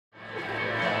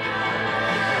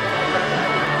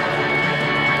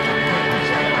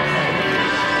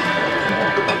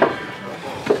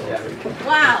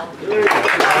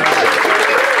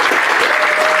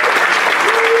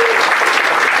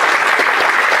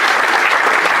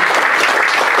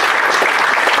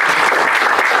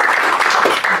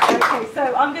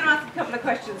a couple of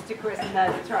questions to Chris and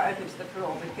then throw it open to the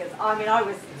floor, because I mean I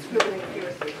was scribbling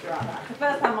furiously throughout that. The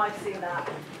first time I'd seen that,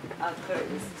 I thought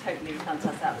it was totally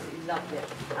fantastic, absolutely loved it.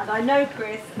 And I know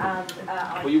Chris, and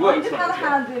I kind of had a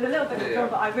hand in a little bit of the film,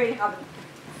 but I really haven't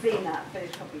seen that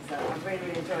finished copy, so I really,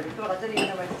 really enjoyed it. I thought I didn't even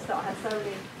know where to start. I had so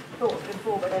many thoughts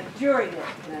before, but then during it,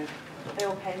 you know, they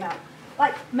all came out.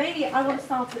 Like, maybe I want to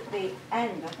start at the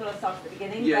end. I thought I'd start at the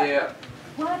beginning. Yeah.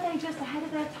 Were they just ahead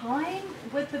of their time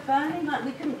with the burning? Like,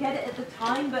 we couldn't get it at the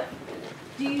time, but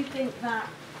do you think that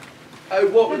the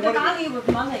value of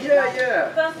money?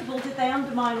 Yeah. First of all, did they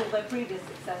undermine all their previous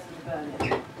success with the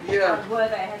burning? Yeah. And were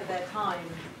they ahead of their time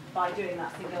by doing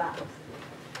that single act?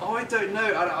 Oh, I don't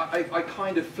know. I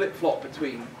kind of flip-flop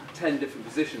between 10 different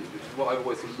positions, which is what I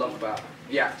always sort of love about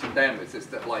the acting demos, is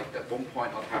that like at one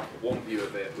point I'd have one view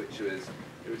of it, which was,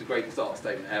 it was the greatest art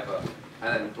statement ever,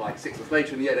 and then like 6 months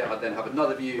later in the edit I'd then have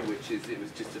another view, which is it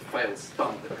was just a failed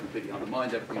stunt that completely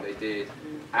undermined everything they did,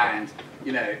 and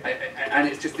you know, and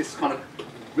it's just this kind of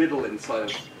riddle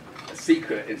inside a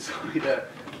secret inside a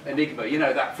enigma, you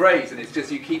know, that phrase, and it's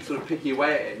just you keep sort of picking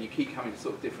away at it and you keep having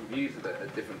sort of different views of it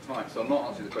at different times. So I'm not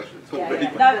answering the question at all, really.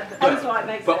 No, that's why it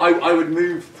makes but I would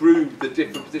move through the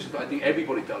different positions that I think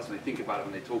everybody does when they think about it,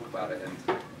 when they talk about it,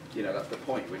 and you know, that's the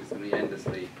point. We're just going to be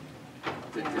endlessly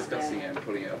discussing it and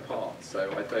pulling it apart.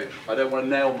 So I don't want to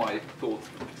nail my thoughts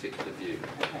on a particular view.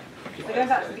 Okay. So going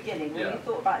back to the beginning, when you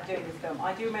thought about doing this film,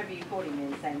 I do remember you calling me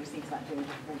and saying you seem to like doing a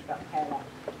documentary about the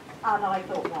KLF. And I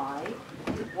thought, why?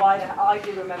 I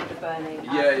do remember the burning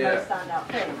as the most standout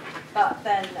thing. But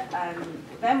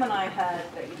then when I heard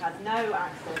that you had no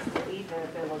access to either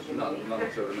Bill or Jimmy, none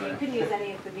at all, no. You couldn't use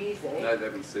any of the music. No,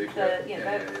 they've been sued.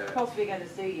 They're possibly going to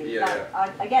sue you.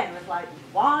 I, again, was like,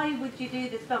 why would you do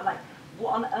this film? Like,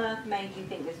 what on earth made you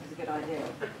think this was a good idea?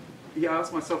 Yeah, I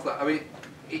asked myself that. I mean,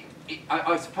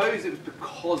 I suppose it was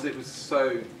because it was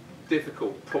so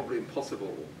difficult, probably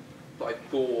impossible, that I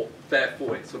thought,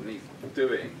 therefore, it's something he's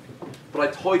doing.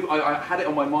 But I had it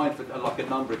on my mind for like a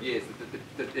number of years.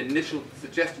 The initial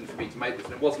suggestion for me to make this,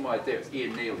 and it wasn't my idea, it was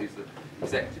Ian Neal, who's the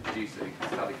executive producer,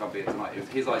 who sadly can't be here tonight. It was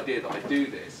his idea that I do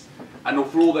this. And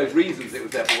for all those reasons, it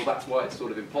was therefore, well, that's why it's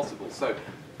sort of impossible. So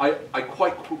at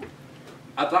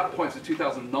that point, it was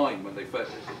 2009 when this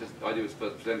idea was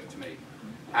first presented to me.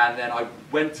 And then I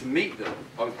went to meet them.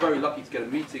 I was very lucky to get a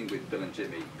meeting with Bill and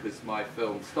Jimmy because my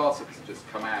film Starsuckers had just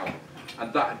come out,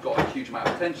 and that had got a huge amount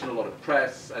of attention, a lot of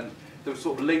press, and there was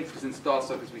sort of links, because in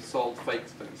Starsuckers we sold fake,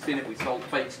 if you've seen it, we sold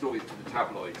fake stories to the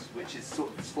tabloids, which is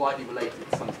sort of slightly related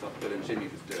to some stuff Bill and Jimmy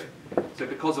was doing. So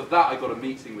because of that, I got a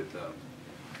meeting with them.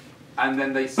 And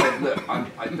then they said, look, I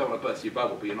don't want to burst your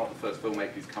bubble, but you're not the first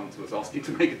filmmaker who's come to us asking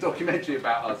to make a documentary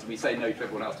about us. We say no to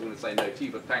everyone else, we want to say no to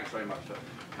you, but thanks very much for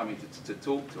coming to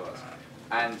talk to us.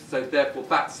 And so therefore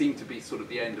that seemed to be sort of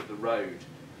the end of the road.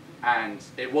 And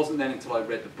it wasn't then until I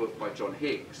read the book by John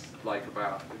Higgs, like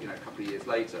about a couple of years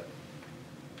later,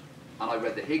 and I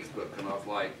read the Higgs book, and I was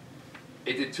like,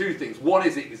 it did two things. One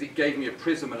is it gave me a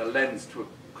prism and a lens to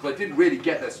because I didn't really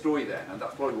get their story then, and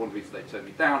that's probably one of the reasons they turned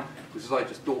me down, because I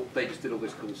just thought they just did all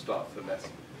this cool stuff, and let's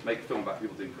make a film about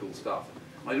people doing cool stuff.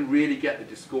 I didn't really get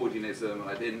the Discordianism, and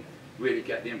I didn't really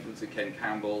get the influence of Ken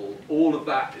Campbell, all of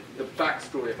that, the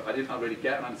backstory of it, I didn't really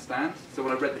get and understand. So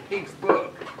when I read the Higgs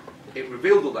book, it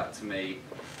revealed all that to me,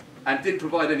 and didn't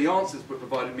provide any answers, but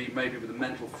provided me maybe with a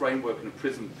mental framework and a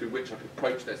prism through which I could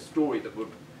approach their story that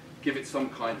would give it some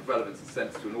kind of relevance and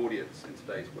sense to an audience in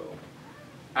today's world.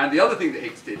 And the other thing that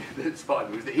Higgs did that inspired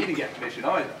me was that he didn't get commission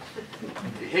either.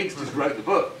 Higgs just wrote the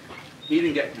book. He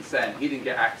didn't get consent, he didn't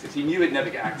get access. He knew he'd never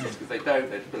get access because they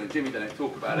don't, they're Bill and Jimmy, they don't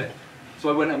talk about it. So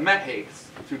I went and met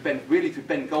Higgs through Ben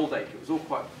Goldacre. It was all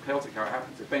quite chaotic how it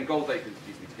happened. So Ben Goldacre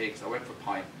introduced me to Higgs. I went for a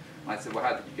pint and I said, well,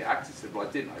 how did you get access? He said, well,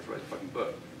 I didn't, I just wrote the fucking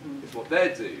book. It's what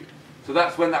they do. So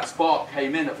that's when that spark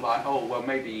came in of like, oh, well,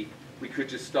 maybe we could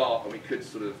just start and we could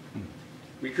sort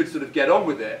of get on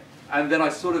with it. And then I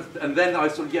sort of,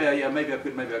 yeah, maybe I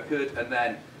could, and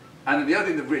then the other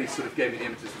thing that really sort of gave me the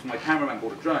impetus was my cameraman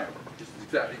bought a drone. This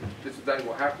is exactly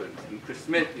what happened. And Chris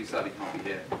Smith, who sadly can't be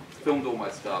here, filmed all my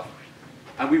stuff,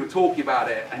 and we were talking about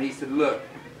it, and he said, look,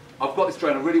 I've got this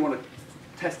drone, I really want to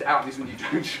test it out and do some new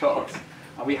drone shots.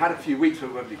 And we had a few weeks where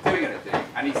we weren't really doing anything,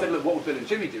 and he said, look, what would Bill and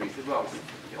Jimmy do? He said, well, just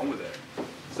get on with it.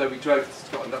 So we drove to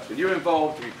Scotland, that's when you were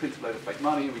involved, and we printed a load of fake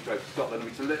money, and we drove to Scotland, and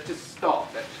we said, let's just start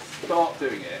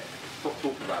doing it. Stop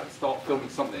talking about it, start filming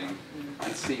something,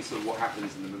 and see sort of what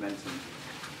happens, and the momentum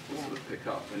will sort of pick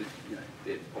up, and it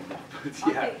did on that. But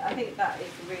yeah. I think that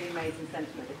is a really amazing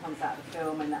sentiment that comes out of the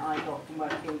film, and that I got from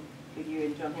working with you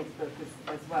in John Higgs' book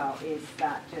as well, is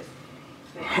that just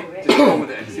to it. Just go on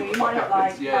with it and see You what might not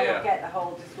happens. might not get the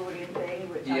whole Discordian thing,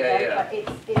 which I don't, but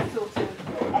it's sort of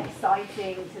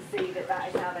exciting to see that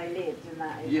is how they lived, and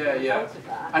that is the result of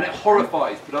that. And it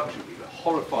horrifies production people, it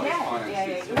horrifies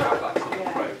finances to have that sort of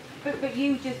approach. But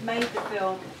you just made the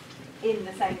film in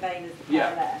the same vein as the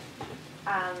KLF,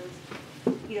 and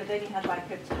then you had like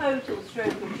a total stroke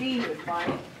of genius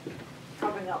by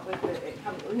covering up with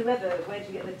whoever, where did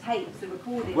you get the tapes, the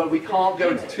recordings? Well, we can't go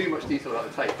into too much detail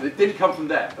about the tapes, but it didn't come from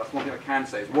them. That's one thing I can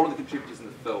say. Is one of the contributors in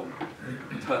the film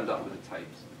turned up with the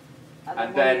tapes,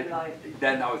 and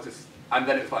then I was just. And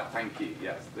then it was like, thank you,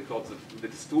 yes, the gods of the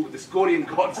Discordian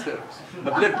gods have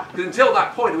lived. Because until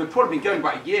that point, we'd probably been going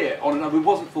about a year on and on. It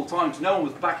wasn't full time, so no one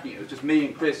was backing it. It was just me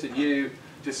and Chris and you,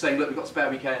 just saying, look, we've got a spare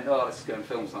weekend. Oh, let's go and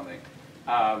film something.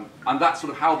 And that's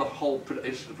sort of how the whole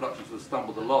issue of production sort of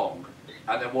stumbled along.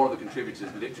 And then one of the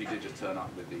contributors literally did just turn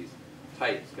up with these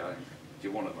tapes, going, do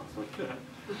you want them?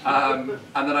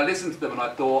 And then I listened to them and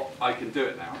I thought, I can do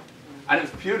it now. And it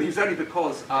was only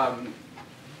because.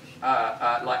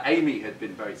 Like Amy had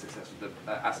been very successful.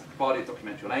 As Bardi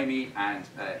documentary on Amy, and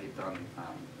he'd done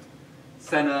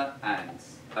Senna, and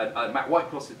Matt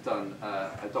Whitecross had done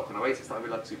a doc on Oasis that I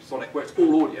really like, Supersonic, where it's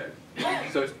all audio.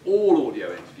 So it's all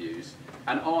audio interviews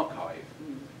and archive.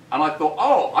 And I thought,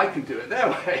 oh, I can do it their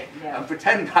way, and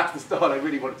pretend that's the style I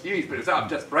really wanted to use. But it was out of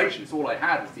desperation. It's all I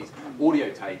had was these audio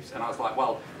tapes, and I was like,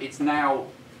 well, it's now.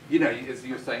 As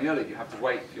you were saying earlier, you have to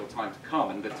wait for your time to come,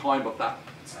 and the time of that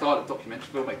style of documentary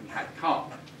filmmaking had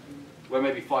come, where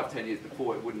maybe 5–10 years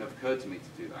before it wouldn't have occurred to me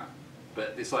to do that.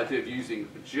 But this idea of using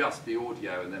just the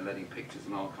audio and then letting pictures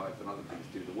and archives and other things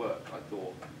do the work, I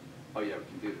thought, oh yeah, we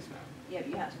can do this now. Yeah, but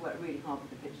you had to work really hard with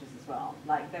the pictures as well.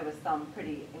 Like, there were some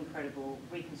pretty incredible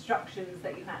reconstructions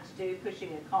that you had to do,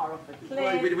 pushing a car off a cliff.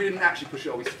 Well, we didn't actually push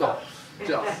it off, we stopped.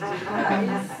 Just.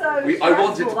 I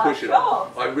wanted to push it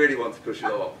off. I really wanted to push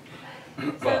it off.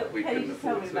 But we couldn't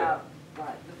afford to. Tell me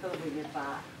about the filming of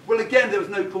that. Well, again, there was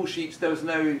no call sheets, there was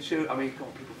no insurance. I mean,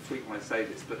 God, people freak when I say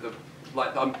this,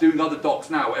 but I'm doing other docs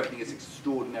now where everything is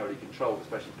extraordinarily controlled,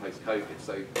 especially post-COVID.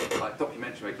 So, like,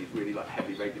 documentary making is really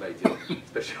heavily regulated,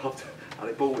 especially after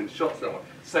Alec Baldwin shot someone.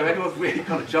 So everyone's really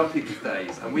kind of jumpy these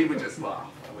days, and we were just like,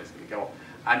 oh, where's it going to go on?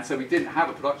 And so we didn't have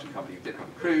a production company, we didn't have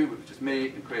a crew, it was just me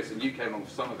and Chris, and you came along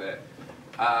for some of it.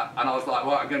 And I was like,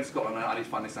 well, I'm going to Scotland and I need to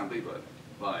find this Nissan Bluebird.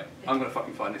 Like, I'm going to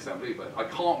fucking find Nissan Bluebird. I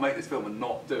can't make this film and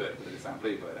not do it with a Nissan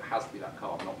Bluebird. It has to be that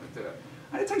car, I'm not going to do it.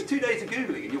 And it takes 2 days of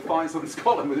Googling and you'll find someone in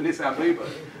Scotland with a Nissan Bluebird.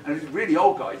 And it's really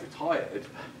old guy, he's retired.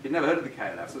 He'd never heard of the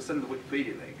KLF, so I sent him the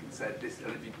Wikipedia link and said this.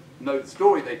 And if you know the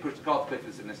story, they pushed the car to cliff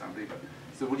with a Nissan Bluebird.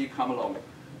 So will you come along?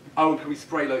 Oh, and can we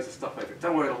spray loads of stuff over it?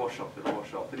 Don't worry, it'll wash off, it'll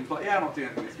wash off. And he's like, yeah, I'm not doing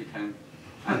anything this weekend.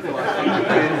 And for like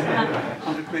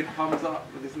 100 quid comes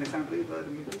up with this Nissan Bluebird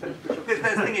and we push off. There's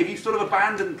the thing, if you sort of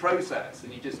abandon the process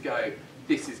and you just go,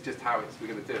 this is just how we're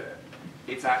going to do it,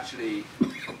 it's actually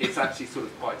sort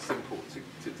of quite simple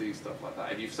to do stuff like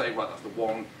that. If you say, right, that's the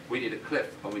one, we need a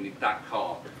cliff, and we need that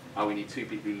car, and we need 2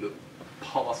 people who look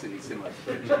passingly similar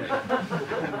to Jimmy.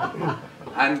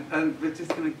 and we're just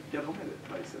going to get on with it,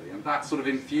 basically. And that sort of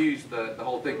infused the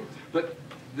whole thing. But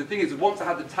the thing is, once I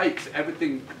had the tapes,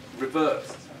 everything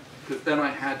reversed. Because then I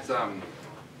had,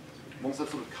 once I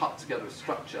sort of cut together a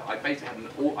structure, I basically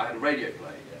had a radio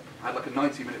play. I had like a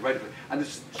 90-minute radio play. And the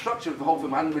structure of the whole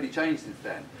film hadn't really changed since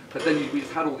then. But then we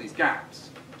just had all these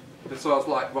gaps. And so I was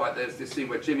like, right, there's this scene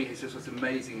where Jimmy has just this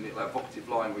amazing evocative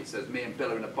line where he says, me and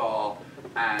Bill are in a bar,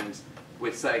 and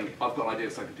we're saying, I've got an idea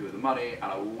of something to do with the money, and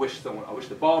I wish the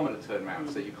barman had turned around and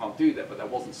said, you can't do that, but there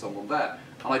wasn't someone there.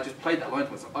 And I just played that line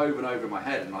to myself over and over in my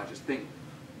head, and I just think,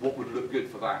 what would look good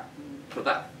for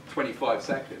that 25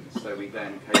 seconds? So we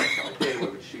then came up with the idea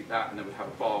where we'd shoot that, and then we'd have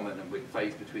a barman, and we'd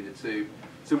phase between the two.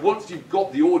 So once you've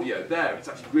got the audio there, it's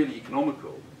actually really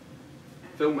economical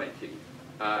filmmaking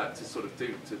to sort of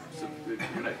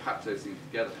patch those things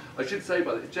together. I should say,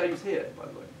 by the way, is James here, by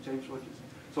the way? James Rogers.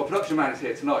 So our production man is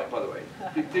here tonight, by the way.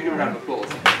 Give him a round of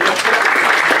applause.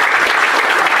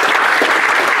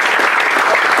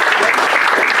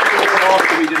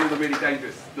 After we did all the really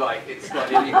dangerous, it's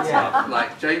slightly illegal stuff.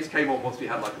 Like, James came on once we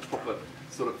had like a proper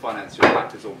sort of financial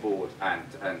actors on board and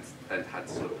had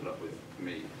to sort of put up with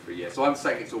me for a year. So I'm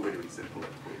saying it's all really, really simple. I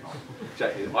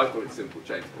thought it's simple,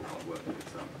 James thought hard work.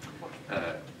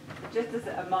 Just as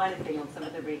a minor thing on some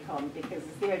of the recon, because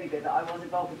it's the only bit that I was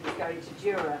involved with was going to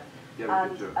Jura.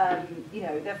 And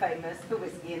they're famous for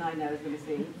whiskey, and I know as well as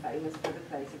being famous for the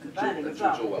place of the burning as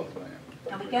well.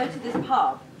 And we go to this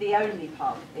pub, the only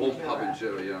pub in Jura. Pub in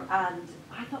Jura, yeah. And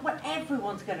I thought, well,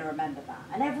 everyone's going to remember that,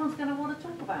 and everyone's going to want to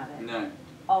talk about it. No.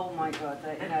 Oh my God,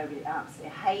 nobody absolutely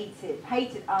hated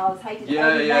us, hated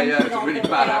Yeah, it was a really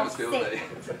bad atmosphere, wasn't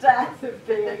it? To death of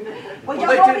being, well,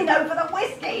 you're probably known for the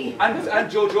whiskey. And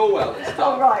George Orwell and stuff.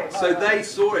 Oh, right. So they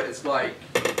saw it as like,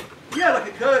 yeah, like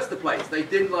a curse, the place. They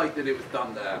didn't like that it was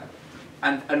done there.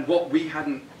 And what we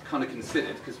hadn't kind of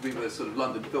considered, because we were sort of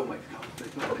London filmmakers,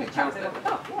 we're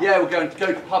going to go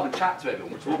to the pub and chat to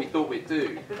everyone, which is what we thought we'd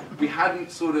do. We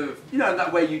hadn't sort of, in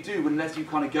that way you do, unless you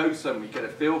kind of go somewhere, you get a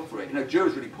feel for it.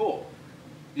 Jura's really poor,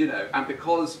 and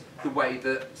because the way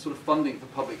that sort of funding for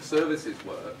public services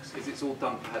works is it's all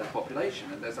done per head of population,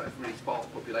 and there's a really sparse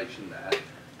population there,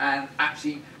 and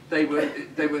actually they'd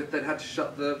had to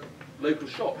shut the local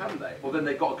shop, hadn't they? Or then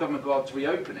they got a government grant to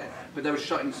reopen it, but they were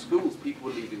shutting schools, people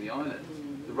were leaving the island.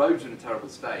 The roads were in a terrible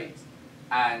state,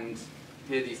 and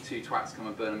here these two twats come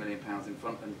and burn £1 million in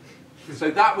front. And so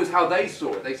that was how they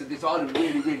saw it. They said this island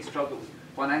really, really struggles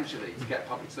financially to get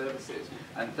public services,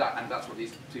 and that's what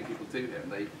these two people do here.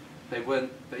 And they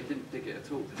didn't dig it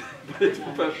at all, to be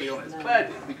perfectly honest. No. Claire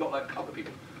did. We got like a couple of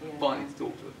people finally to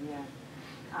talk to us. Yeah.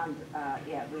 And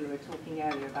we were talking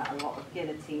earlier about a lot of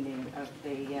guillotining of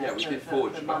the we did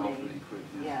forge the about money. half an increase.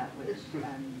 Which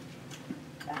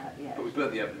But we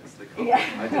burnt the evidence. They can't.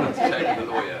 Yeah. I did have to check with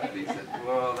the lawyer, and he said,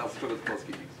 "Well, they'll struggle to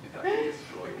prosecute you because you've actually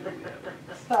destroyed all the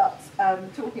evidence."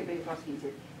 But talking of being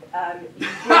prosecuted,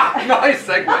 nice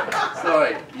segue.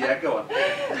 Sorry. Yeah, go on.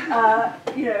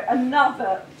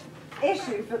 Another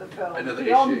issue for the film, Another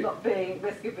beyond issue. not being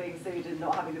risk of being sued and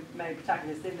not having the main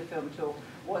protagonist in the film at all,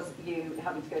 was you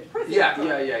having to go to prison. Yeah. for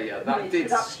That did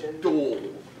production. stall.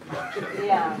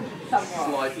 Yeah, somewhat.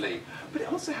 Slightly. But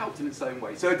it also helped in its own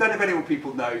way. So I don't know if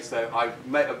people know, so I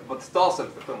made the Star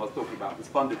Service, the film I was talking about, was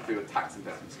funded through a tax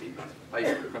investment scheme,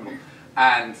 basically criminal.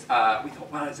 And we thought,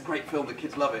 well, it's a great film, the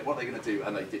kids love it, what are they going to do?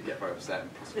 And they did get very upset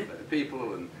and prosecute other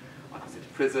people, and I got sent to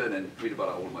prison, and read about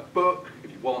it all in my book,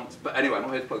 if you want. But anyway, I'm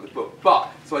not here to plug the book. But,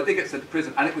 so I did get sent to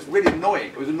prison, and it was really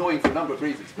annoying. It was annoying for a number of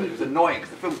reasons, but it was annoying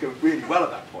because the film was going really well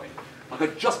at that point. Like,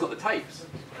 I'd just got the tapes.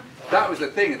 That was the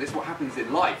thing, and this is what happens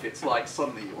in life. It's like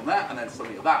suddenly you're on that, and then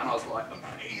suddenly you're that, and I was like,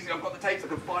 amazing, I've got the tapes, I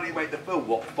can finally make the film.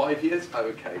 What, 5 years? Oh,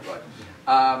 okay, right.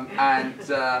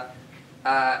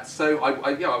 So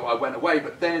I went away,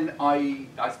 but then I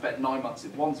spent 9 months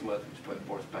in Wandsworth, which is where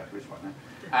Boris Becker is right now,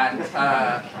 and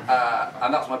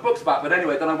that's what my book's about. But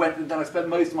anyway, then I spent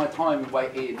most of my time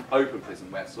in open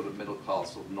prison, where sort of middle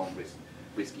class, sort of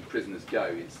non-risky prisoners go.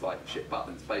 It's like shit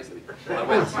butlins, basically.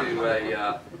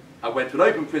 I went to an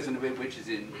open prison, which is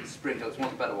in Spring Hill. It's one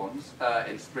of the better ones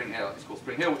in Spring Hill. It's called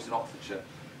Spring Hill, which is in Oxfordshire,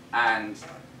 and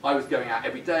I was going out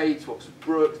every day to Oxford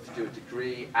Brook to do a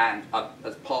degree, and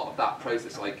as part of that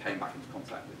process, I came back into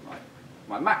contact with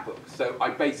my MacBook. So I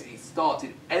basically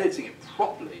started editing it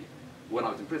properly when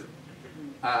I was in prison,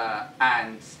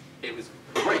 and it was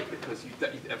great because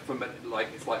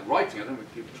it's like writing. I don't know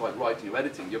if people tried writing or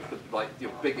editing. Your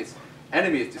biggest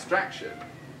enemy is distraction.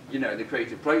 In the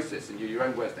creative process, and you're your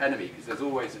own worst enemy because there's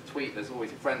always a tweet, there's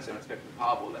always a friend saying let's go to the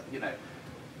pub, or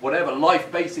whatever. Life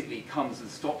basically comes and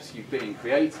stops you being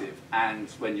creative, and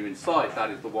when you're inside, that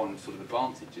is the one sort of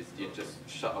advantage, is you're just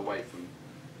shut away from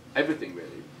everything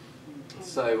really.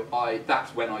 So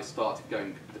that's when I started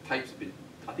going. The tapes have been,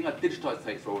 I think I digitized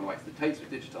tapes for all the way, so the tapes were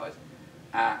digitized,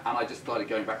 and I just started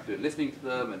going back through and listening to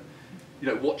them,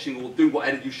 and watching or doing what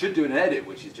edit you should do in an edit,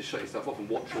 which is just shut yourself off and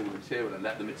watch all the material and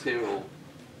let the material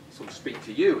sort of speak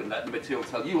to you, and let the material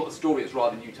tell you what the story is,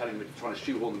 rather than you trying to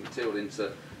shoehorn the material into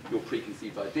your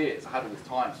preconceived ideas. I had all this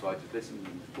time, so I just listened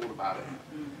and thought about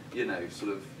it,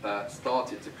 sort of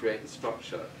started to create the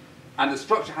structure. And the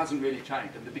structure hasn't really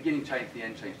changed. And the beginning changed, the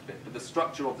end changed a bit, but the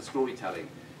structure of the storytelling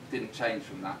didn't change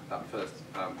from that first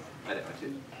edit I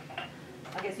did.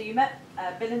 Okay, so you met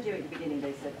Bill and Jimmy at the beginning,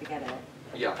 they said forget it.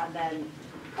 Yeah. And then,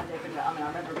 I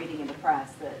remember reading in the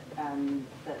press that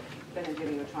Bill and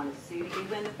Jimmy were trying to sue you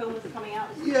when the film was coming out.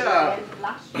 This was at the end of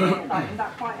last year. Is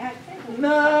that quite hectic?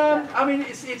 No, I mean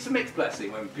it's a mixed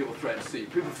blessing when people threaten to sue.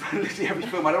 People threaten to sue every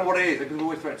film. I don't know what it is. People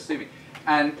always threaten to sue me,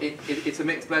 and it's a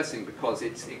mixed blessing because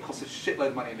it costs a shitload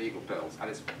of money in legal bills, and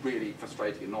it's really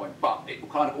frustrating and annoying. But it will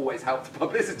kind of always help the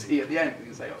publicity at the end. You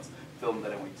can say, "Oh, it's a film they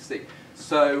don't want you to see."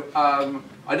 So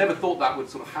I never thought that would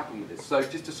sort of happen with this. So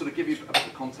just to sort of give you a bit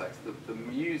of context, the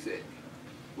music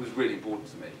was really important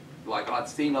to me. Like, I'd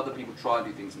seen other people try and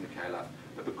do things in the KLF,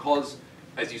 but because,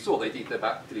 as you saw, they deleted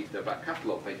their back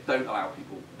catalogue, they don't allow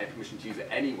people permission to use it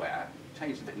anywhere. It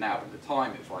changed a bit now, but at the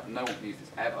time it was like, no one can use this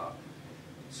ever.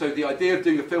 So the idea of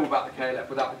doing a film about the KLF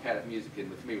without the KLF music in,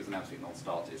 for me, was an absolute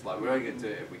non-starter. It's like, we're only going to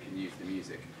do it if we can use the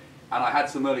music. And I had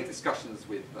some early discussions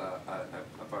with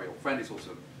a very old friend who's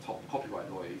also a top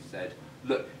copyright lawyer, who said,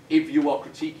 look, if you are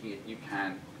critiquing it, you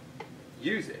can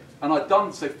use it. And I've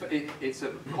done, so it's a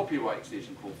copyright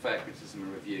exclusion called Fair Criticism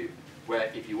and Review,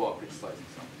 where if you are criticising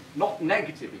something, not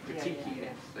negatively critiquing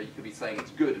it, so you could be saying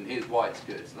it's good and here's why it's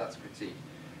good, so that's a critique,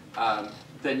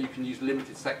 then you can use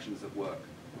limited sections of work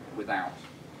without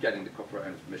getting the copyright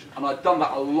owner's permission. And I've done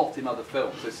that a lot in other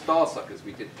films. So Starsuckers,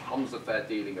 we did tons of fair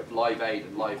dealing of Live Aid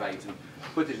and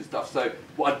footage and stuff. So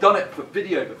I'd done it for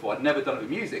video before, I'd never done it with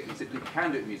music, and he said, you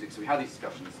can do it with music, so we had these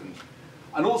discussions.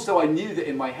 And also I knew that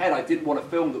in my head I didn't want a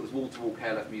film that was wall-to-wall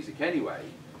KLF music anyway,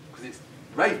 because it's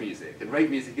rave music, and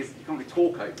rave music is, you can't really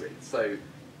talk over it, so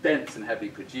dense and heavily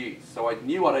produced. So I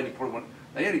knew I'd only probably want,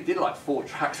 they only did like 4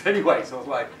 tracks anyway, so I was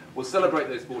like, we'll celebrate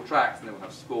those 4 tracks and then we'll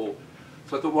have score.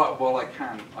 So I thought, right, well, I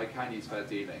can use fair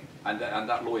dealing. And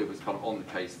that lawyer was kind of on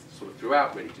the case sort of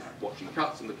throughout, really, just watching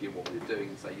cuts and looking at what we were doing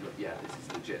and saying, look, yeah, this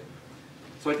is legit.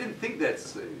 So I didn't think they'd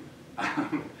sue.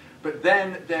 But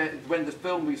then, when the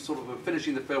film, we sort of were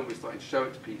finishing the film, we started to show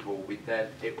it to people,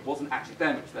 it wasn't actually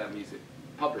them, it was their music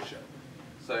publisher.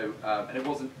 So, and it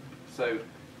wasn't, so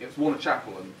it was Warner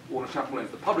Chappell, and Warner Chappell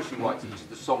owns the publishing rights, which is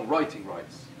the songwriting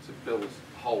rights to Bill's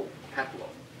whole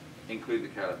catalogue,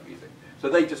 including the KLF music. So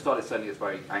they just started sending us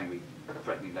very angry,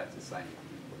 threatening letters saying,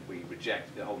 we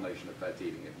reject the whole notion of fair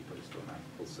dealing if you put a film out,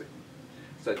 we'll see.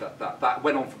 So that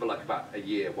went on for like about a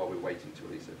year while we were waiting to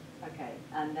release it. Okay,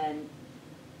 and then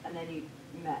you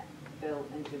met Bill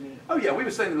and Jimmy. Oh yeah, we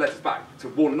were sending the letters back to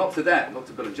Warner, not to them, not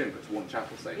to Bill and Jimmy, but to Warner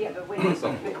Chappell saying. Yeah, but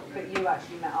you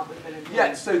actually met up with Bill and Jimmy.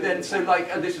 Yeah, so like,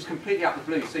 and this was completely out of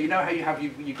the blue. So you know how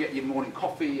you get your morning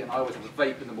coffee, and I always have a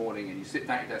vape in the morning, and you sit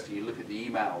down at your desk and you look at the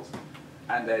emails,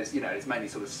 and there's, it's mainly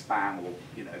sort of spam or,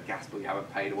 gas bill you haven't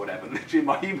paid or whatever. And literally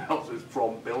my emails was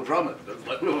from Bill Drummond. I was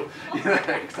like, well,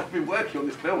 because I've been working on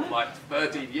this film for like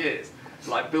 13 years.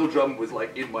 So like Bill Drummond was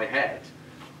like in my head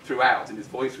throughout, and his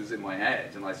voice was in my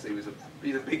head, and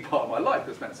he's a big part of my life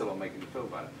because I spent so long making the film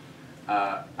about it.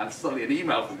 And suddenly an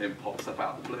email from him pops up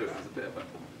out of the blue. It was had a bit of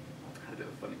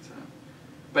a funny turn.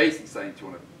 Basically saying, do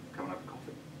you want to come and have a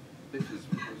coffee? This was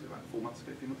about 4 months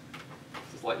ago, 3 months ago. So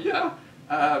it's like, yeah.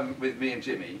 With me and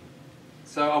Jimmy.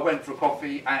 So I went for a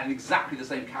coffee at exactly the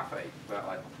same cafe where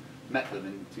I met them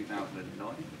in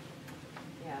 2009.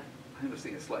 Yeah. I think I was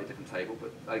sitting at a slightly different table,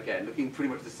 but again, looking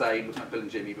pretty much the same, looking at Bill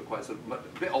and Jimmy, but quite sort of a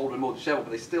bit older and more disheveled,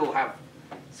 but they still have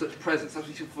such presence. That's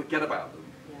what you should forget about them,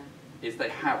 is they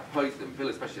have posed them. Bill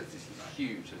especially has this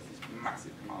huge, has this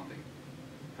massive commanding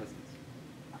presence.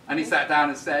 And he sat down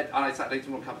and said, and I sat down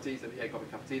to want a cup of tea, said, yeah, got me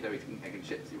a cup of tea, they're eating egg and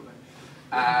chips, you know.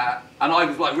 And I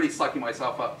was like really psyching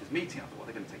myself up for this meeting. I thought, what,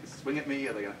 are they going to take a swing at me?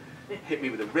 Are they going to hit me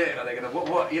with a writ? Are they going to,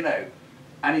 what,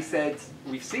 And he said,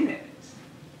 we've seen it.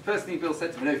 First thing Bill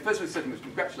said to me, first thing he said to me was,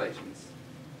 congratulations.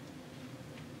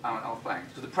 I went, oh, thanks.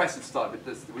 Because the press had started with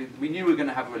this, we knew we were going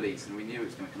to have a release and we knew it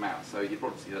was going to come out. So you'd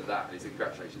obviously heard that. And he said,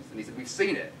 congratulations. And he said, we've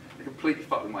seen it. And it completely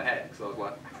fucked with my head. Because I was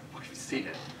like, fuck, we've seen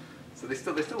it. So they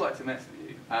still like to mess with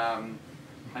you. And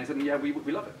he said, yeah, we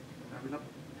love it. We love it.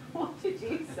 What did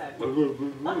you say?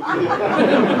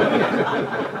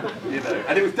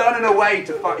 And it was done in a way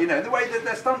to fuck, in the way that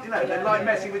they're stunt, they like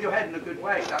messing with your head in a good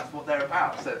way. That's what they're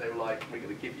about. So they were like, we're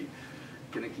going to give you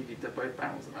both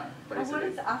barrels of that. Basically. I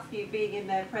wanted to ask you, being in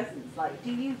their presence, like,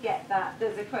 do you get that?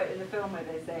 There's a quote in the film where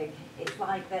they say it's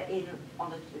like they're in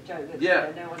on a joke that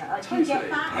no one else. Like, totally. Do you get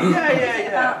that? Yeah.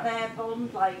 About their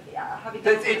bond, like having.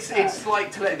 It's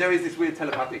like there is this weird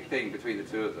telepathic thing between the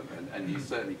two of them, and you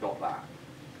certainly got that.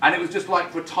 And it was just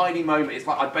like, for a tiny moment, it's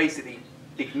like I basically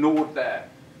ignored their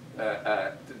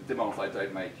demands I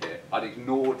don't make it. I'd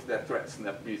ignored their threats from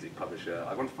their music publisher.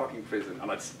 I went to fucking prison, and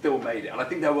I'd still made it. And I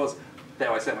think there was,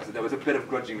 there was a bit of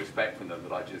grudging respect from them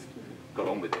that I just got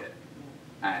on with it.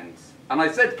 And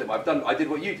I said to them, I did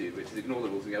what you do, which is ignore the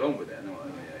rules and get on with it. And they were like,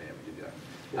 oh, yeah, we did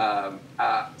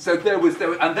that. So there was,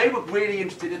 and they were really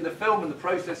interested in the film and the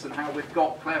process and how we've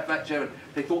got Claire Fletcher, and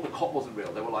they thought the cop wasn't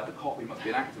real. They were like, the cop, he must be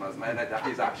an actor. And I was like, no, that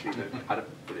is actually, I had a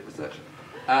bit of research.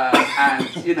 And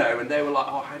they were like,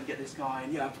 oh, how do you get this guy?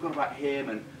 And yeah, I forgot about him.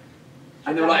 And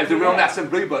they were like, it was a real Nats and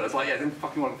Bluebird. I was like, yeah, it's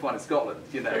fucking one I can find in Scotland.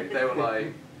 They were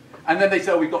like, and then they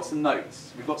said, oh, we've got some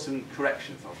notes, we've got some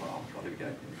corrections. I was like, oh God, here we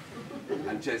go.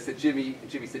 And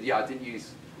Jimmy said, yeah, I didn't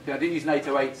use an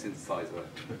 808 synthesizer.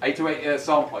 808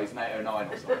 sample, I used an 809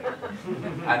 or something.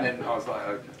 And then I was like,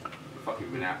 okay,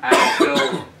 fucking went out. And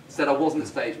Bill said I wasn't a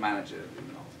stage manager,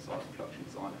 so I was a production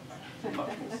designer, a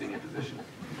much more senior position.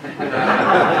 And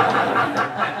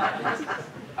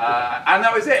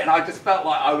that was it. And I just felt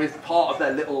like I was part of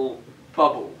their little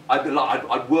bubble.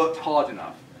 I'd worked hard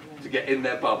enough to get in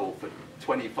their bubble for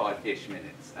 25-ish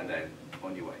minutes, and then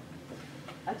on your way.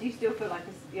 Do you still feel like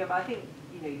I think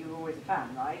you were always a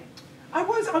fan, right? I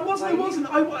wasn't.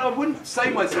 I wouldn't say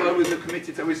myself I was a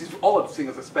committed. It was just odd seeing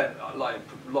as I spent like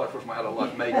life of my adult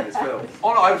life making this film.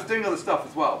 I was doing other stuff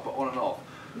as well, but on and off.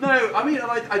 No, I mean,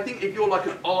 I think if you're like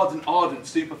an ardent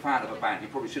super fan of a band, you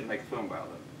probably shouldn't make a film about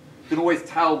them. You can always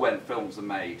tell when films are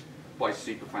made by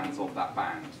super fans of that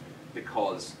band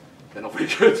because they're not very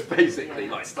good, basically.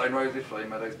 Like Stone Roses, Shane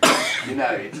Meadows. You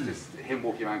know, it's just him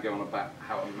walking around going on about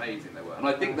how amazing they were. And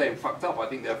I think they fucked up. I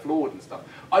think they're flawed and stuff.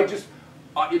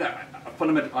 You know,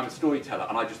 fundamentally, I'm a storyteller,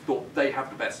 and I just thought they have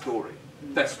the best story.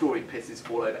 Their story pisses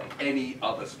all over any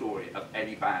other story of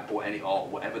any band or any art,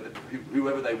 whatever,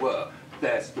 whoever they were.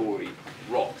 Their story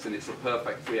rocks, and it's a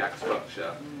perfect 3-act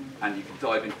structure, and you can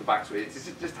dive into the backstory.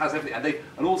 It just has everything,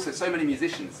 and also so many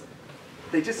musicians,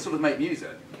 they just sort of make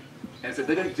music, and so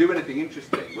they don't do anything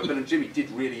interesting. Where Bill and Jimmy did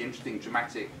really interesting,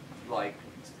 dramatic, like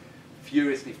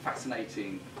furiously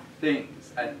fascinating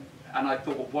things, and I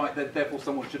thought, well, why? Therefore,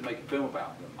 someone should make a film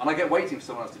about them. And I get waiting for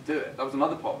someone else to do it. That was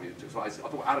another part of me. I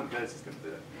thought Adam Curtis is going to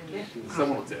do it. Yeah.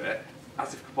 Someone will do it.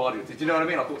 As if Capaldi would do. Do you know what I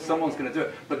mean? I thought someone's going to do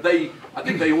it. But I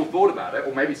think they all thought about it,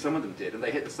 or maybe some of them did, and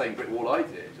they hit the same brick wall I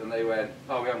did. And they went,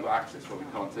 oh, we haven't got access, well, we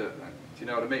can't do it then. Do you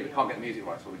know what I mean? We can't get the music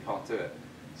rights, well, we can't do it.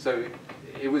 So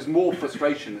it was more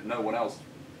frustration that no one else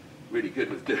really good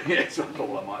was doing it. So I thought,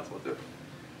 well, I might as well do it,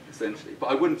 essentially. But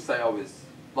I wouldn't say I was,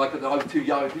 like, I was too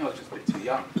young. I think I was just a bit too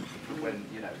young. When,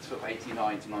 you know, sort of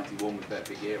 89 to 91 was their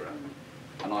big era,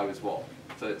 and I was what,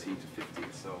 13 to 15,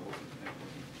 so it wasn't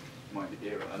my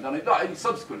big era. And then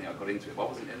subsequently I got into it, but I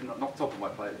wasn't not top of my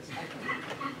playlist.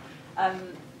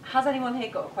 Has anyone here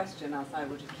got a question? Else I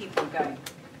will just keep them going.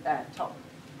 There, top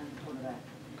and corner there.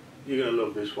 You're going to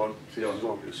love this one. This is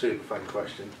one a super fan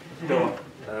question. Go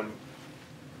on.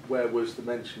 Where was the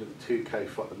mention of the 2K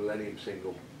Fuck the Millennium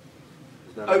single?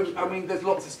 No I mean, there's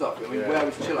lots of stuff. I mean, where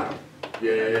was Chill Out?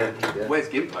 Yeah. Where's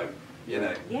Gimpo? You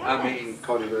know, yes. I mean,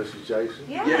 Cardi versus Jason.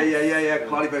 Yes. Yeah.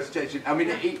 Cardi versus Jason. I mean,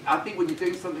 I think when you're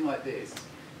doing something like this,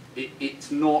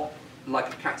 it's not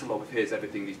like a catalogue of here's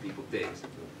everything these people did,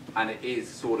 and it is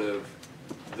sort of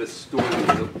the story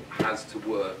that has to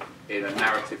work in a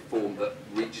narrative form that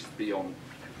reaches beyond,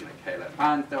 you know, KLF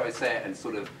bands, dare I say it, and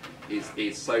sort of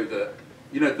is so that,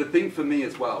 you know, the thing for me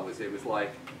as well was it was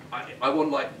like I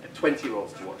want like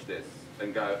 20-year-olds to watch this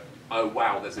and go, oh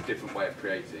wow, there's a different way of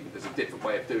creating, there's a different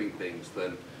way of doing things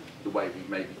than the way we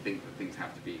maybe think that things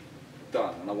have to be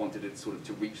done. And I wanted it sort of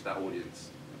to reach that audience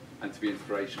and to be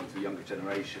inspirational to a younger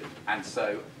generation. And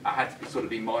so I had to sort of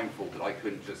be mindful that I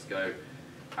couldn't just go,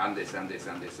 and this, and this,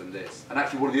 and this, and this. And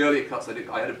actually one of the earlier cuts I did,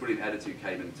 I had a brilliant editor who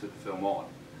came and took the film on.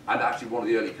 And actually one of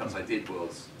the early cuts I did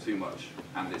was too much,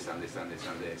 and this, and this, and this,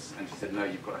 and this. And she said, no,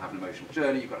 you've got to have an emotional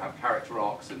journey, you've got to have character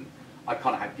arcs. And I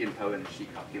kind of had Gimpo, and she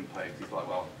cut Gimpo, because he's like,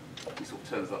 well, he sort of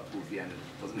turns up towards the end and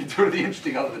doesn't do anything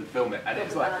interesting other than film it. And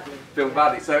it's like, film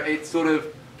badly. So it's sort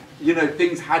of, you know,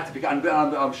 things had to be, and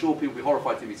I'm sure people will be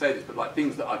horrified to hear me say this, but like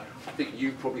things that I think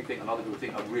you probably think and other people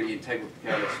think are really integral to the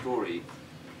KLF story,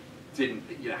 didn't,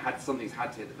 you know, some things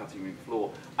had to hit the cutting room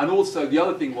floor. And also the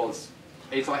other thing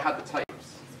is I had the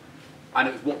tapes, and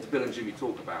it was what did Bill and Jimmy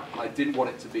talk about, and I didn't want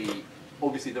it to be,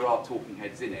 obviously there are talking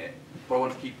heads in it, but I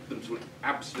wanted to keep them to an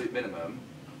absolute minimum,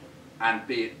 and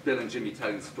be it Bill and Jimmy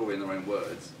telling the story in their own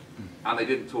words, and they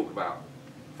didn't talk about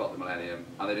Fuck the Millennium,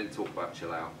 and they didn't talk about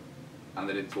Chill Out, and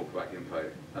they didn't talk about Gimpo,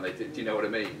 and they did, do you know what I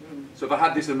mean? So if I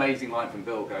had this amazing line from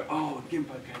Bill go, oh,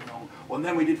 Gimpo came along, well, and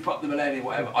then we did Fuck the Millennium,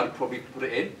 whatever, I'd probably put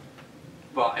it in.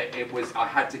 But it was, I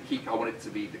had to keep, I wanted it to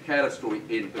be the KLF story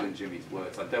in Bill and Jimmy's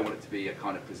words. I don't want it to be a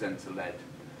kind of presenter-led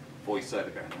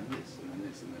voiceover going, and this, and then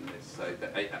this, and then this. So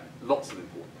lots of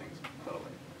important things, by the way.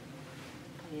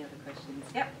 Any other questions?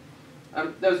 Yep.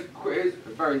 There was a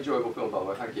very enjoyable film, by the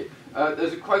way, thank you.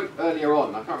 There's a quote earlier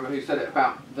on, I can't remember who said it,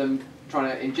 about them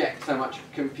trying to inject so much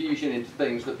confusion into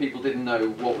things that people didn't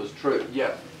know what was true.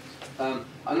 Yeah. And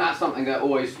that's something that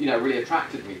always, you know, really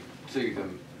attracted me to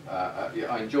them.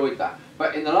 I enjoyed that.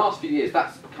 But in the last few years,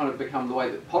 that's kind of become the way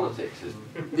that politics has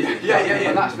Yeah.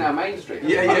 And that's now mainstream.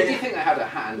 Yeah. Do you think they had a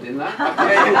hand in that?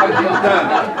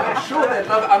 I'm sure they'd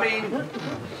love it. I mean,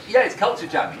 yeah, it's culture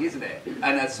jamming, isn't it?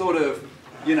 And a sort of,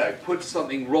 you know, put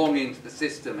something wrong into the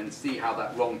system and see how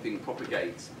that wrong thing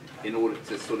propagates in order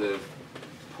to sort of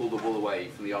pull the wool away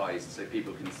from the eyes so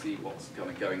people can see what's kind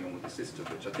of going on with the system,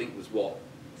 which I think was what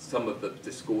some of the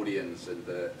Discordians and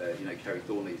the, you know, Kerry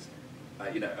Thornleys,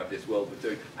 you know, of this world were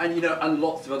doing. And, you know, and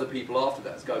lots of other people after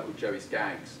that. This guy called Joey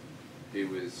Skaggs, who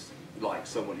was like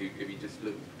someone who, if you just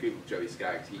Google Joey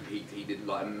Skaggs, he did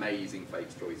like amazing fake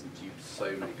stories and duped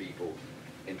so many people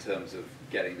in terms of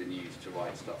getting the news to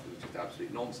write stuff that was just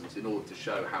absolute nonsense in order to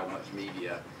show how much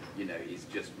media, you know, is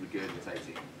just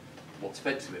regurgitating what's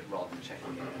fed to it rather than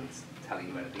checking it and telling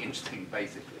you anything interesting,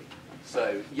 basically.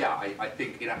 So yeah, I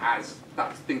think, you know, as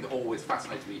that's the thing that always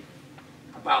fascinates me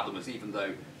about them, is even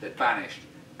though they'd vanished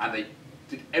and they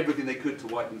did everything they could to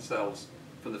wipe themselves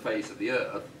from the face of the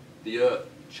earth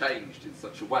changed in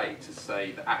such a way to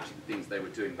say that actually the things they were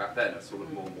doing back then are sort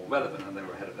of more and more relevant, and they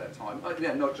were ahead of their time.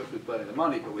 Yeah, not just with burning the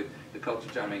money, but with the culture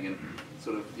jamming and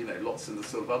sort of, you know, lots of the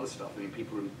sort of other stuff. I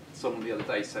mean, someone the other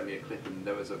day sent me a clip, and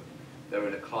they were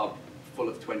in a club full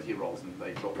of 20-year-olds, and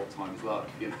they dropped "What Time Is Love,"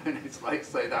 you know, and it's like,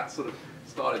 so that sort of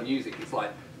style of music, it's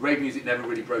like rave music never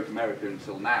really broke America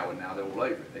until now, and now they're all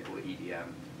over it. They call it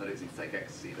EDM. They don't seem to take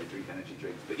ecstasy, they drink energy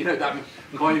drinks. But you know, that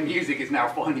kind of music is now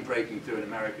finally breaking through in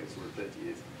America, sort of 30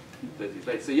 years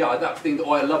later. So yeah, that thing that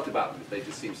I loved about them is they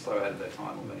just seem so ahead of their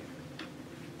time on many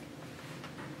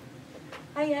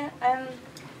things. Hiya.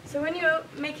 So when you're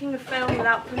making a film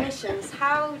without permissions,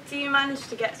 how do you manage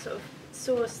to get sort of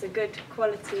source the good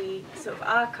quality sort of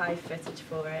archive footage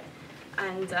for it?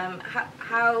 And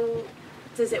how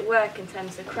does it work in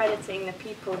terms of crediting the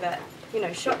people that, you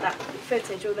know, shot that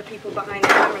footage, or the people behind the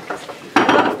camera? Because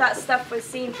a lot of that stuff was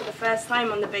seen for the first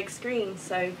time on the big screen,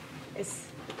 so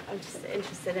I'm just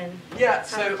interested in... Yeah,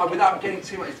 so without getting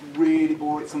too much, it's really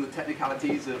boring, some of the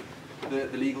technicalities of the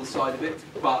legal side of it,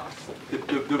 but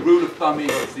the rule of thumb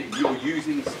is that you're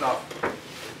using stuff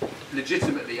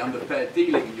legitimately under fair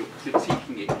dealing and you're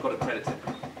critiquing it, you've got to credit it.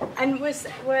 And were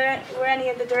any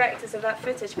of the directors of that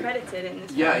footage credited in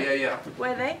this film? Yeah.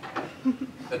 Were they?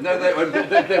 No, they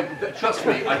trust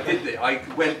me, I did it. I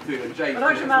went through and James...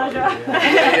 Production manager.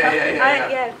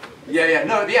 Yeah.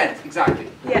 No, at the end, exactly.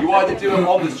 Yeah, you either do it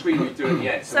on the screen or you do it at the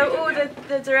end. So all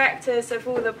the directors of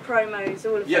all the promos,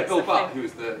 all of Yeah, that Bill stuff, Butt, who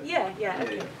was the... Yeah.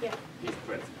 He's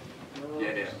credited.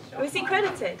 Yeah. Was he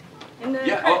credited? In the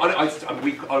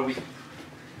We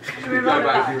we go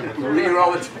back.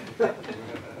 roll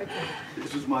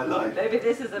This was my life. Maybe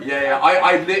this is a... Yeah.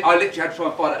 I literally had to try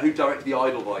and find out who directed the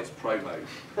Edelweiss promos,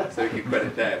 so we could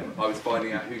credit them. I was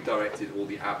finding out who directed all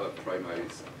the ABBA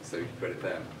promos, so we could credit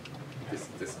them. This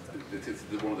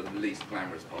is one of the least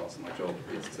glamorous parts of my job,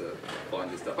 is to find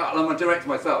this stuff out. And I'm a director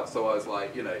myself, so I was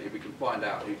like, you know, if we can find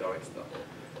out who directs stuff,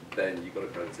 then you've got to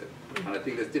credit it. And I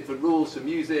think there's different rules for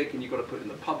music, and you've got to put in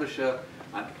the publisher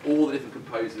and all the different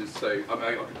composers. So I mean,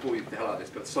 I could bore you the hell out of this,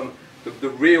 but the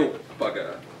real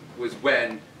bugger was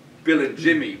when Bill and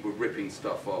Jimmy were ripping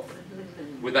stuff off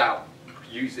without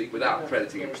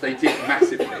crediting it, which they did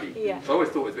massively. Yeah. So I always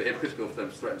thought it was a bit hypocritical for them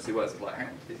to threaten to see words. Like, hang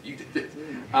on, you did this.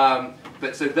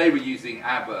 But so they were using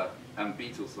ABBA and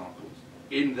Beatles samples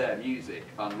in their music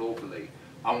unlawfully,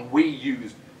 and we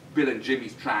used Bill and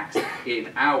Jimmy's tracks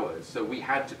in ours. So we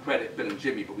had to credit Bill and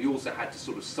Jimmy, but we also had to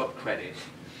sort of sub-credit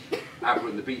ABBA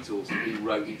and the Beatles, who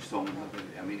wrote each song.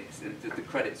 I mean, the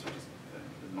credits were just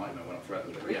the nightmare went on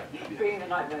forever. But yeah. Bringing the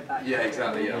nightmare back. Yeah,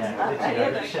 exactly. Yeah. Any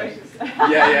other questions?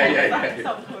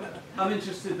 Yeah. I'm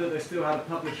interested that they still had a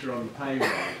publisher on the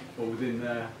payroll or within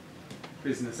their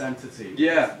business entity.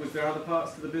 Yeah. Was there other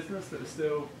parts to the business that are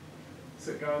still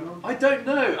going on? I don't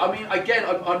know. I mean, again,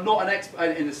 I'm not an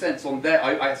expert in the sense on there.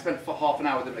 I spent for half an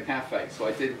hour with them in a cafe, so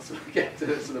I didn't sort of get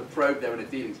to sort of probe their inner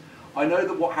dealings. I know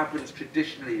that what happens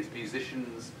traditionally is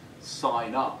musicians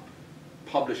sign up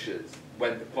publishers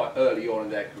when quite early on in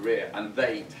their career, and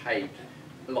they take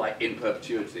like in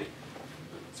perpetuity.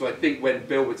 So I think when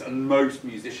Bill was, and most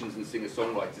musicians and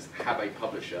singer-songwriters have a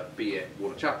publisher, be it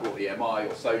Warner Chappell or EMI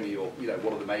or Sony or, you know,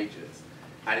 one of the majors,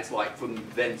 and it's like from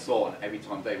thence on, every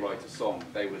time they write a song,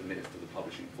 they would administer the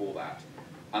publishing for that,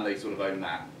 and they sort of own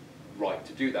that right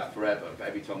to do that forever. But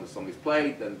every time the song is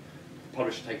played, then the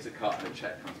publisher takes a cut and a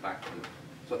check comes back to them.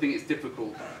 So I think it's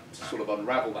difficult to sort of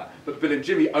unravel that. But Bill and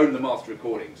Jimmy own the master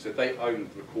recordings, so they own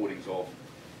the recordings of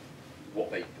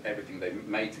everything they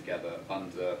made together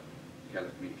under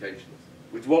KLF Communications,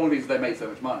 which is one of the reasons they made so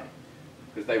much money,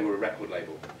 because they were a record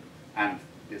label, and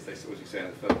as you say in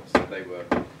the film, so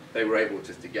they were able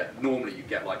just to get, normally you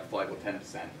get like 5 or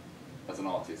 10% as an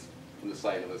artist from the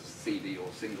sale of a CD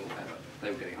or single ever.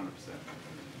 They were getting 100%.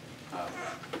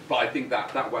 But I think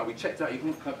that when we checked out,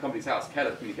 even company's house,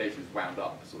 KLF Communications wound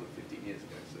up sort of 15 years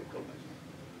ago, so God knows.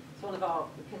 So one of our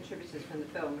contributors from the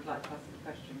film would like to ask a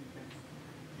question.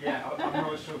 Yeah, I'm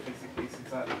not sure if it's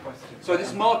exactly a question. So this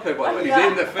is Marco, by the way, who's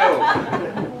in the film,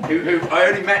 who I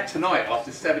only met tonight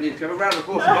after 7 years. Give a round of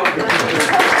applause for Marco.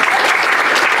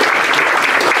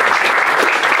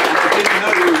 I didn't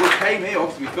know, we came here,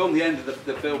 obviously we filmed the end of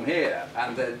the film here,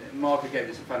 and then Marco gave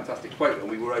us a fantastic quote, and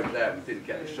we were over there and we didn't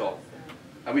get the shot.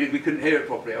 And we couldn't hear it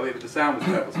properly, the sound was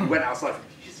terrible, so we went outside and said,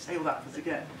 "Could you just say all that for us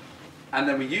again?" And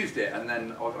then we used it, and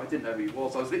then I didn't know who he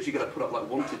was. I was literally going to put up like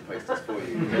wanted posters for you.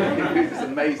 It was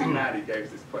amazing. amazing man who gave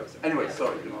us this quote. So anyway,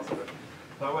 sorry, you can answer that.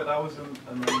 That was an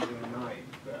amazing night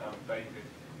that David,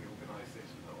 the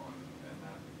organisation, put on,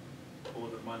 and all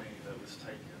the money that was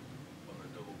taken on the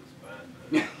door was burned.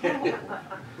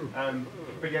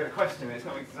 But yeah, the question, it's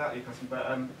not exactly a question, but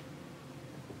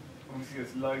obviously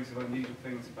there's loads of unusual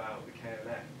things about the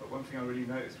KLF, but one thing I really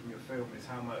noticed from your film is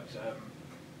how much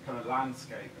kind of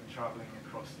landscape and travelling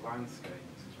across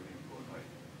landscapes is really important, like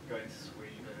going to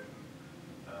Sweden,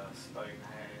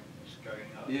 Stonehenge, going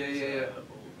up to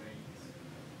Orkneys,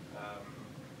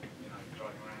 you know,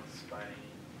 driving around Spain,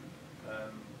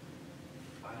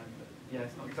 and yeah,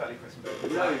 it's not exactly a question,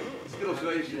 but No, it's a good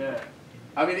observation. Yeah.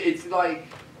 I mean, it's like,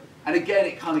 and again,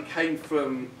 it kind of came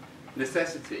from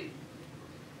necessity.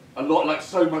 A lot, like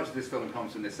so much of this film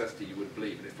comes from necessity, you wouldn't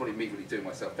believe, and it's probably me really doing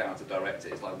myself down to direct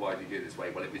it. It's like, why do you do it this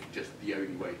way? Well, it was just the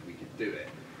only way we could do it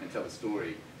and tell the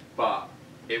story. But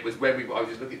it was when I was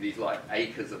just looking at these like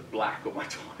acres of black on my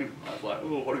timeline. I was like,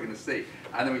 oh, what are we going to see?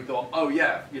 And then we thought, oh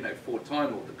yeah, you know, Ford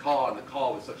Time Lord, the car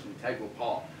was such an integral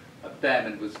part of them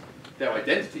and was their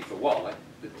identity for a while. Like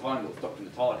the Time Lord stopped in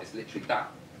the TARDIS, literally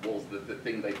that was the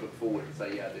thing they put forward to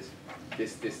say, yeah,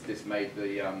 this made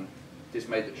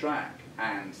the track.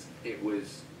 And it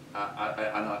was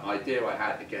an idea I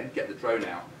had, again, get the drone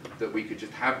out, that we could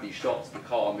just have these shots of the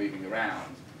car moving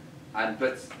around.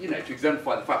 But, you know, to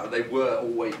exemplify the fact that they were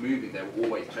always moving, they were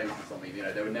always chasing something, you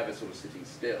know, they were never sort of sitting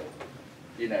still.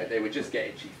 You know, they would just get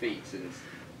itchy feet and,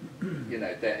 you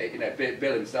know,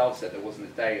 Bill himself said there wasn't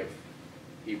a day of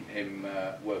him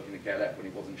working the KLF when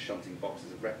he wasn't shunting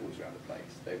boxes of records around the place.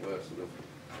 They were sort of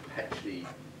perpetually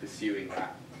pursuing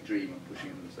that dream and pushing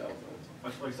it themselves. I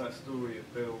suppose that story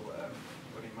of Bill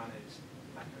when he managed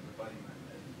back in the Bayman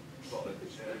and spotted the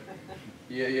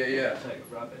take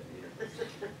a rabbit.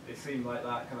 It seemed like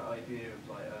that kind of idea of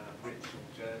like a ritual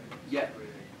journey. Yeah.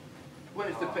 Really. Well,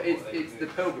 it's the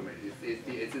pilgrimage.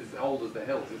 It's as old as the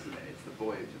hills, isn't it? It's the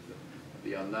voyage of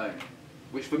the unknown,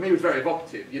 which for me was very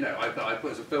evocative. You know, I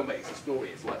put as a filmmaker, it's a story.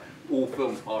 It's like all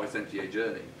films are essentially a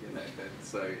journey. You know, and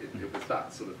so it was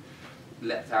that sort of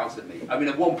leapt out at me. I mean,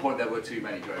 at one point there were too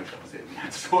many drone shots in. We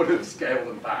had to sort of scale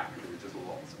them back. There was just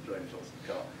lots of drone shots of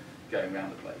the car going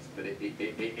around the place. But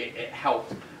it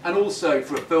helped. And also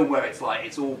for a film where it's like,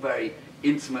 it's all very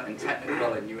intimate and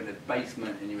technical and you're in a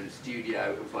basement and you're in a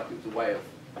studio, it was like it was a way of,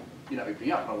 you know,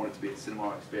 opening up. I wanted it to be a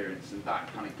cinema experience and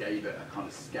that kind of gave it a kind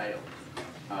of scale,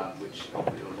 which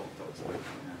obviously a lot of dogs don't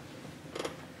have.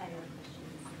 Any other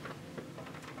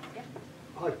questions? Yeah.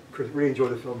 I really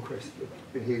enjoyed the film, Chris.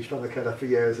 I've been a huge fan of KLF for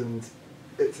years, and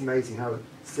it's amazing how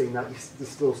seeing that there's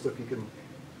still stuff you can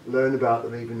learn about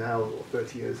them even now,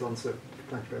 30 years on. So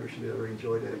thank you very much indeed. I really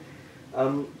enjoyed it.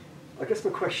 I guess my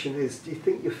question is, do you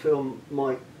think your film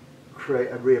might create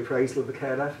a reappraisal of the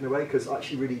KLF in a way? Because I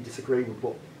actually really disagree with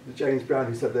what James Brown,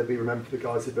 who said they'd be remembered for the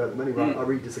guys who burnt the money. I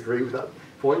really disagree with that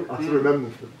point. I still remember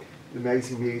them for the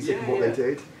amazing music and what they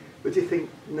did. But do you think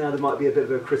now there might be a bit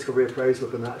of a critical reappraisal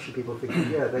of them? Actually, people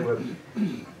thinking, yeah, they were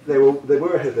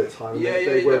ahead of their time.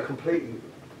 They were completely.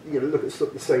 You know, look at the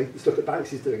stuff that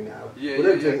Banksy's doing now. They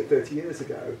were doing it 30 years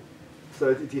ago.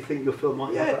 So do you think your film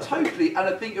might have that? Totally. And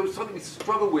I think it was something we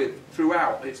struggled with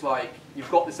throughout. It's like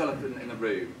you've got this elephant in the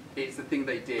room. It's the thing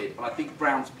they did, and I think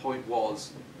Brown's point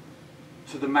was,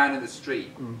 to the man in the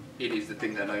street, it is the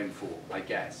thing they're known for. I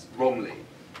guess wrongly.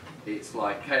 It's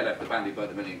like KLF, the band who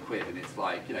burnt £1 million, and it's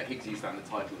like, you know, Higgsy's found the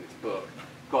title of his book.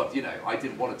 God, you know, I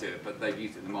didn't want to do it, but they've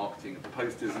used it in the marketing of the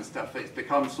posters and stuff. It's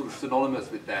become sort of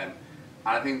synonymous with them.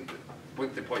 And I think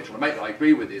the point I'm trying to make that I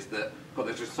agree with is that, God,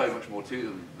 there's just so much more to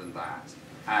them than that.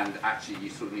 And actually, you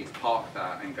sort of need to park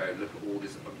that and go look at all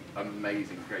this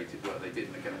amazing creative work they did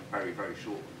in, again, a very, very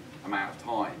short amount of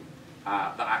time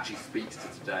that actually speaks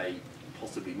to today,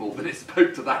 possibly more than it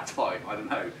spoke to that time. I don't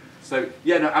know. So,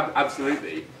 yeah, no,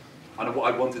 absolutely. And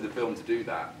I wanted the film to do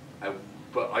that,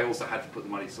 but I also had to put the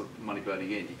money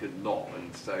burning in. You could not,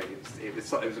 and so it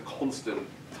was a constant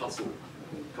tussle,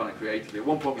 kind of creatively. At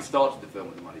one point, we started the film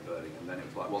with the money burning, and then it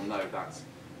was like, well, no, that's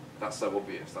so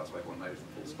obvious. That's what everyone knows.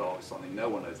 The full start is something no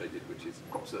one knows they did, which is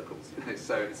crop circles.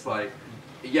 So it's like,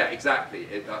 yeah, exactly.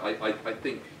 I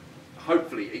think,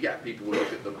 hopefully, yeah, people will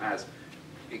look at them as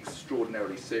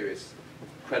extraordinarily serious,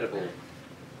 credible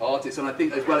artists, and I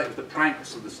think as well it was the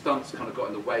pranks or the stunts kind of got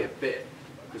in the way a bit,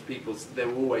 because they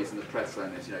were always in the press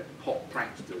saying this, you know, pop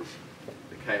pranksters,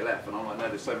 the KLF, and I'm like, no,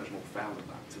 there's so much more profound than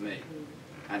that to me.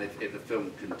 And if the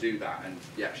film can do that and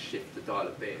shift the dial a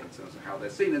bit in terms of how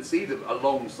they're seen and see them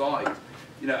alongside,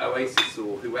 you know, Oasis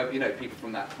or whoever, you know, people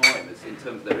from that time, as in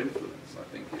terms of their influence, I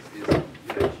think is you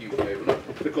know, hugely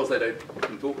overlooked because they don't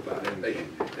talk about it.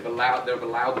 They've allowed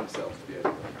themselves to be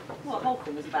overlooked. Well, the whole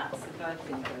thing was about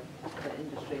subverting the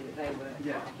industry that they were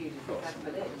hugely successful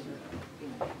in, you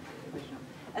know, the original.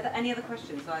 Are there any other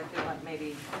questions? I feel like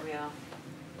maybe we are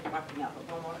wrapping up, but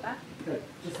one more at that. Okay,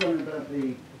 just wondering about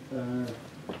the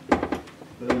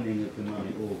burning of the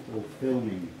money, or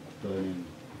filming burning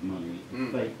money,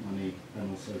 fake money, and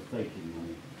also faking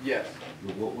money. Yes.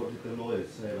 What did the lawyers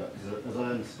say about it? Because as I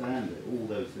understand it, all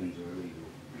those things are illegal.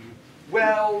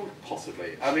 Well,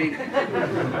 possibly. I mean,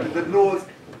 the law's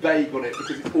vague on it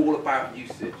because it's all about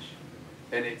usage,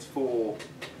 and it's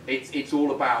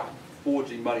all about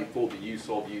forging money for the use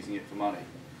of using it for money,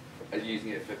 and using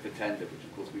it for tender, which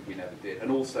of course we never did.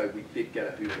 And also we did get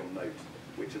a hoodlum note,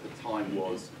 which at the time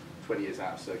was 20 years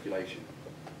out of circulation.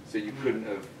 So you couldn't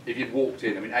have, if you'd walked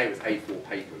in, I mean, A, it was A4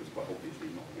 paper, it was quite obviously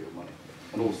not real money.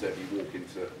 And also if you walk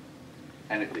into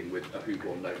anything with a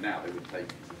hoodlum note now, they would take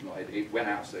it. It went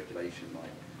out of circulation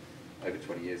like over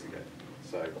 20 years ago.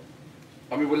 So,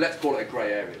 I mean, well, let's call it a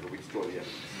grey area, but we destroy the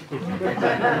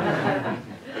evidence.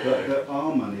 But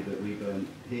our money that we burnt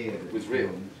here was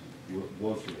real.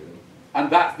 Was real. And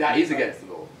that is against the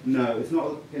law? No, it's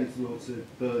not against the law to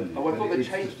burn it. Oh, I thought they it's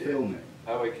changed to it. film it.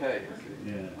 Oh, okay.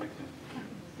 Yeah. Okay.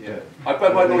 Yeah.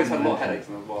 My lawyers had a lot of headaches,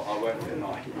 and I won't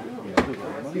deny.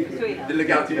 The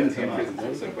legality of emptying prisons is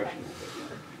also questionable.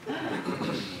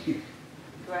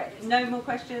 Great. No more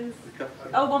questions?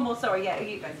 Oh, one more, sorry. Yeah,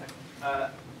 you go,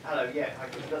 sorry. Hello, yeah, I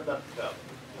just love the film.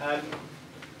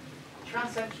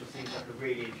 Trans Central seems like a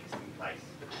really interesting place,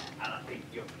 and I think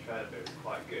your portrayal of it was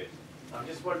quite good. I'm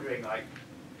just wondering, like,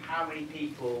 how many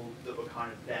people that were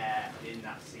kind of there in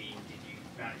that scene did you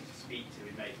manage to speak to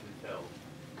in making the film?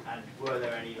 And were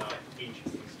there any, like,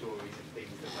 interesting stories of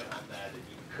things that went on there that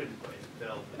you couldn't put in the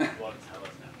film that you want to tell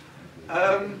us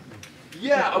now?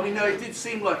 Yeah, I mean, no, it did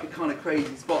seem like a kind of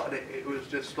crazy spot, and it was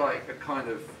just like a kind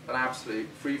of an absolute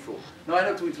free-for-all. Now, I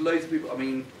ended up talking to loads of people. I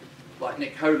mean, like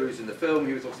Nick Kohler, who's in the film,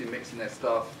 he was obviously mixing their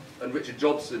stuff, and Richard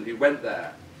Jobson, who went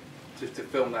there to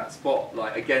film that spot.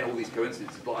 Like, again, all these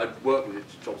coincidences. Like, I've worked with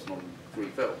Richard Jobson on 3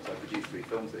 films. I produced 3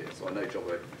 films here, so I know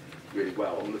Jobbo really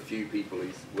well. I'm one of the few people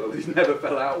he's never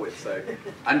fell out with. So,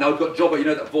 and I've got Jobbo, you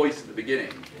know that voice at the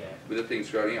beginning with the thing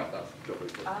scrolling up. That's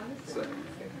Jobbo's voice. So,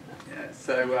 yeah.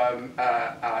 So I'm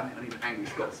an angry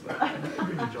Scotsman.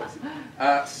 Richard Jobson.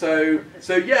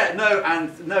 So yeah,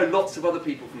 no, lots of other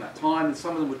people from that time, and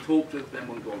some of them would talk to us, then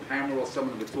wouldn't go on camera, or some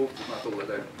of them would talk to us, and I thought, well,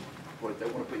 they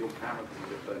don't want to put you on camera because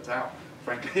you get burnt out,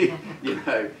 frankly, you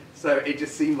know. So it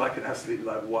just seemed like an absolutely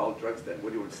like wild drugs den. What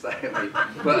do you want to say? I mean,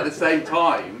 but at the same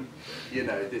time, you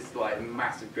know, this like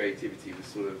massive creativity was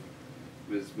sort of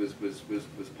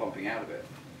was pumping out of it.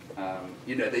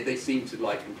 You know, they seem to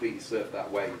like completely surf that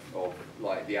wave of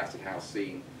like the acid house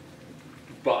scene,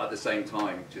 but at the same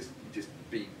time just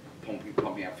be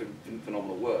pumping out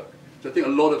phenomenal work. So I think a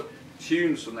lot of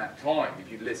tunes from that time, if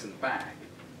you listen back.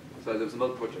 So there was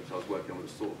another project I was working on that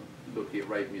was sort of looking at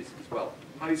rave music as well.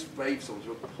 Most rave songs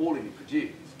were appallingly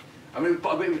produced. I mean, it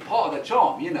was part of their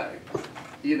charm, you know,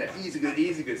 easy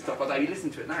good stuff like that. You listen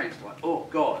to it now, you're just like, oh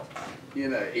God, you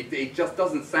know, it just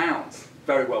doesn't sound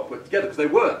very well put together, because they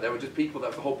weren't. They were just people.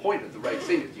 That's the whole point of the rave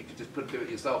scene. You could just do it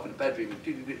yourself in a bedroom,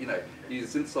 and, you know,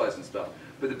 use a synthesizer and stuff.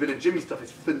 But the Bill and Jimmy stuff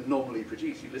is phenomenally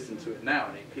produced. You listen to it now,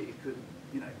 and it could,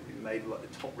 you know, be made like the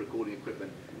top recording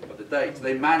equipment of the day. So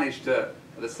they managed to,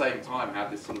 at the same time, have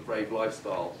this sort of rave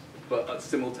lifestyle, but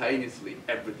simultaneously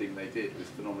everything they did was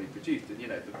phenomenally produced. And you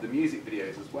know, the music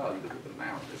videos as well. You look at them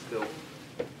now, they're still,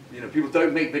 you know, people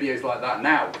don't make videos like that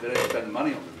now. They don't spend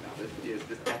money on them now. Those videos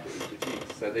just epically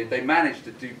produced. So they managed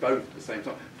to do both at the same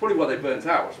time. Probably why they burnt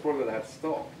out. It's probably why they had to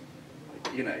stop.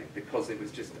 You know, because it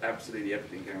was just absolutely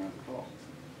everything going around the clock.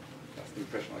 That's the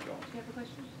impression I got. Do you have a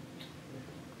question?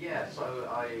 Yeah, so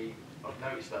I've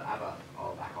noticed that ABBA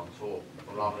are back on tour,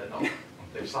 or rather they're not.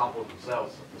 They've sampled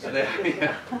themselves.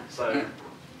 So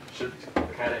should the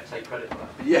KLF take credit for that?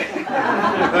 Yeah.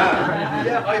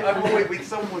 Yeah, I've always, with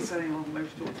someone was saying, oh, maybe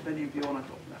talk to Benny and Bjorn. I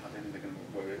thought, no, I don't think they're going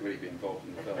to really be involved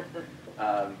in the film.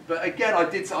 But again,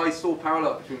 I saw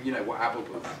parallel between, you know, what ABBA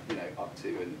was, you know, up to,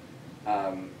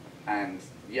 and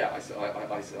yeah,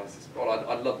 well,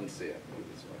 I'd love them to see it.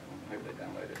 I hope they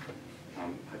download it. I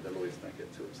hope their lawyers don't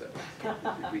get too upset.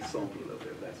 We sample a little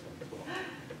bit less as well.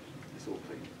 It's all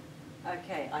clean.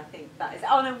 Okay, I think that is.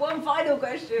 Oh no, one final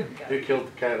question. Who killed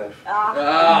the KLF?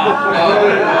 God,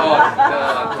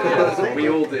 we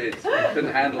all did. We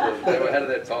couldn't handle them. They were ahead of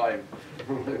their time.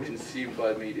 They were consumed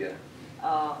by the media.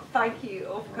 Thank you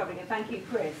all for coming, and thank you,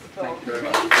 Chris. Thank you very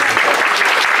much.